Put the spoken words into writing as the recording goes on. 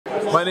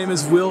My name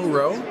is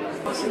Rowe,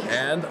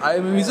 and I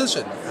am a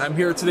musician. I'm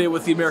here today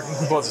with the American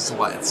Composers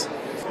Alliance.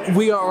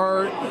 We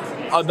are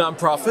a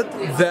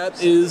nonprofit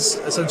that is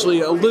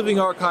essentially a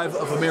living archive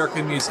of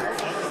American music.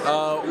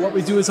 What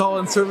we do is all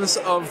in service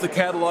of the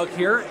catalog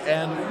here,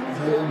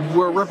 and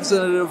we're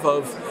representative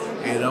of,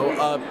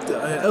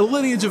 a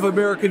lineage of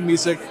American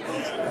music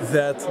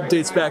that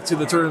dates back to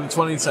the turn of the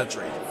 20th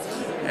century.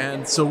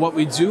 And so what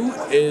we do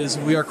is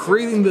we are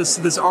creating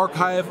this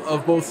archive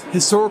of both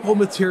historical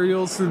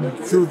materials through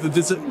the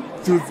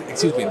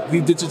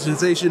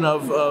digitization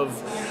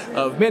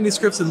of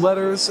manuscripts and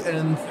letters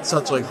and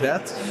such like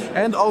that,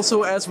 and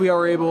also as we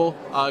are able,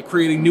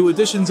 creating new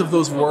editions of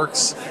those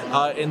works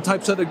in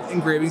typeset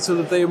engraving so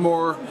that they are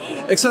more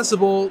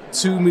accessible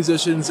to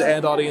musicians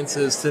and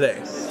audiences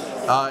today.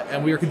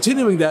 And we are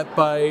continuing that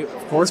by,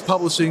 of course,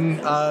 publishing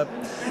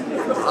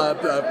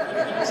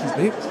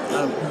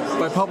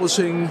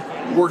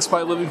works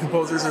by living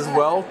composers as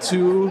well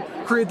to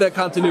create that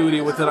continuity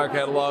within our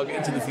catalog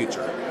into the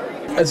future.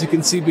 As you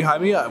can see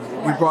behind me,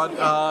 we brought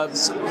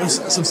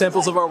some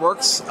samples of our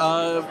works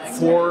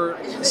for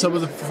some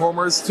of the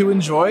performers to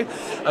enjoy,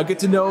 get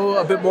to know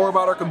a bit more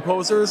about our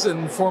composers,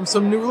 and form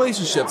some new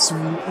relationships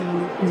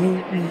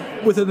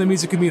within the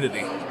music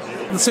community.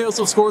 The sales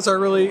of scores are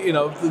really,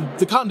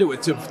 the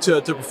conduit to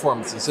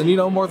performances. And,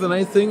 more than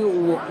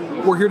anything,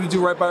 we're here to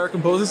do right by our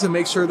composers and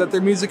make sure that their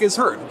music is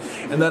heard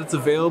and that it's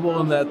available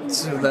and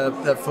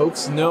that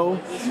folks know,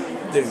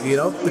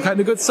 the kind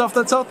of good stuff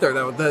that's out there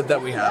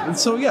that we have. And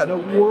so,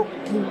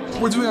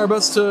 we're doing our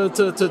best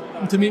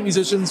to meet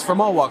musicians from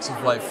all walks of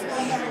life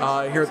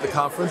here at the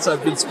conference.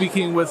 I've been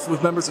speaking with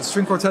members of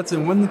string quartets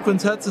and wind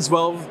quintets as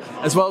well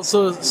as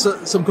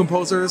some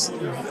composers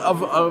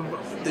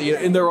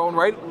in their own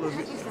right.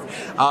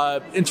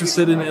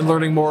 Interested in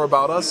learning more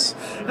about us,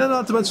 and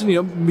not to mention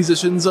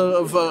musicians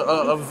of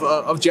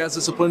jazz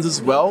disciplines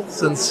as well,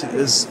 since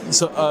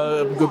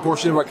a good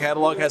portion of our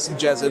catalog has some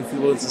jazz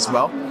influence as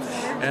well,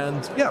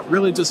 and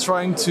really just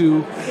trying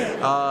to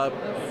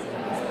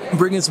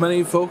bring as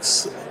many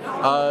folks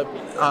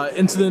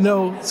into the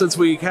know, since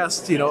we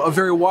cast a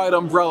very wide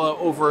umbrella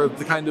over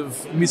the kind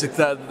of music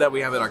that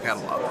we have in our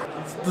catalog.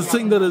 The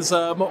thing that is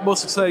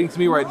most exciting to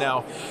me right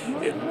now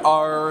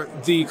are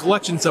the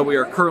collections that we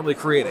are currently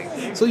creating.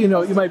 So you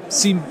might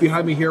see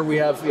behind me here we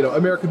have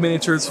American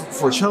miniatures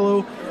for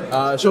cello,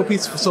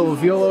 showpiece for solo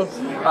viola,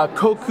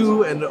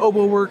 koku and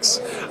oboe works,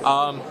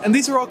 and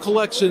these are all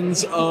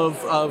collections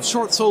of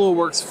short solo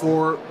works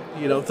for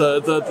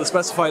the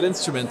specified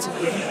instrument.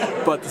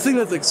 But the thing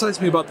that excites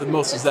me about them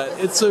most is that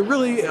it's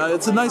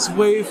a nice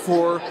way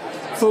for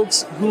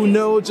folks who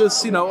know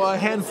just a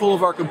handful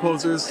of our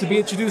composers to be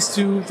introduced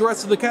to the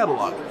rest of the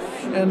catalog,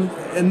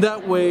 and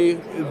that way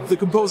the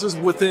composers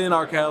within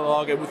our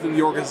catalog and within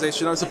the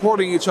organization are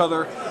supporting each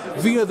other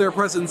via their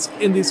presence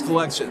in these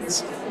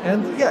collections.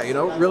 And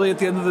really at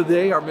the end of the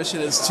day, our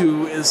mission is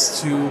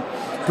to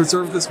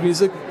preserve this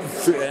music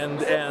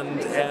and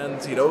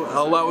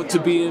allow it to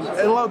be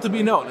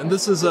known. And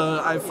this is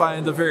I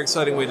find a very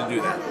exciting way to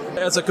do that.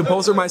 As a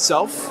composer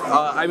myself,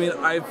 I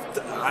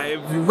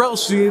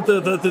relish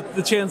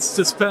the chance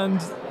to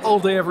spend all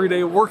day every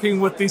day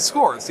working with these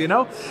scores. I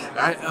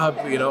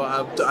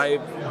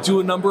do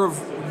a number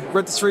of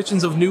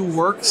registrations of new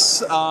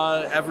works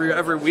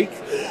every week,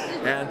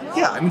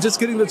 and just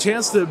getting the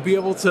chance to be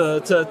able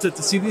to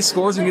see these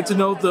scores and get to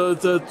know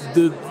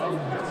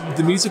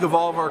the music of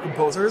all of our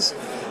composers,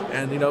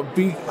 and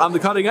be on the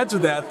cutting edge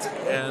of that,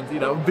 and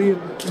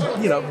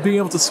being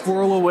able to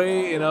squirrel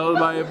away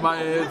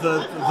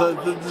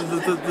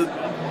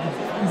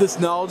this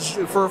knowledge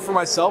for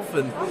myself,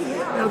 and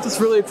just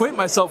really acquaint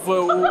myself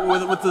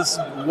with this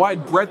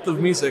wide breadth of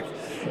music.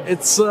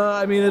 It's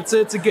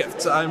a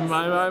gift.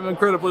 I'm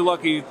incredibly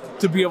lucky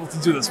to be able to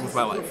do this with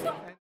my life.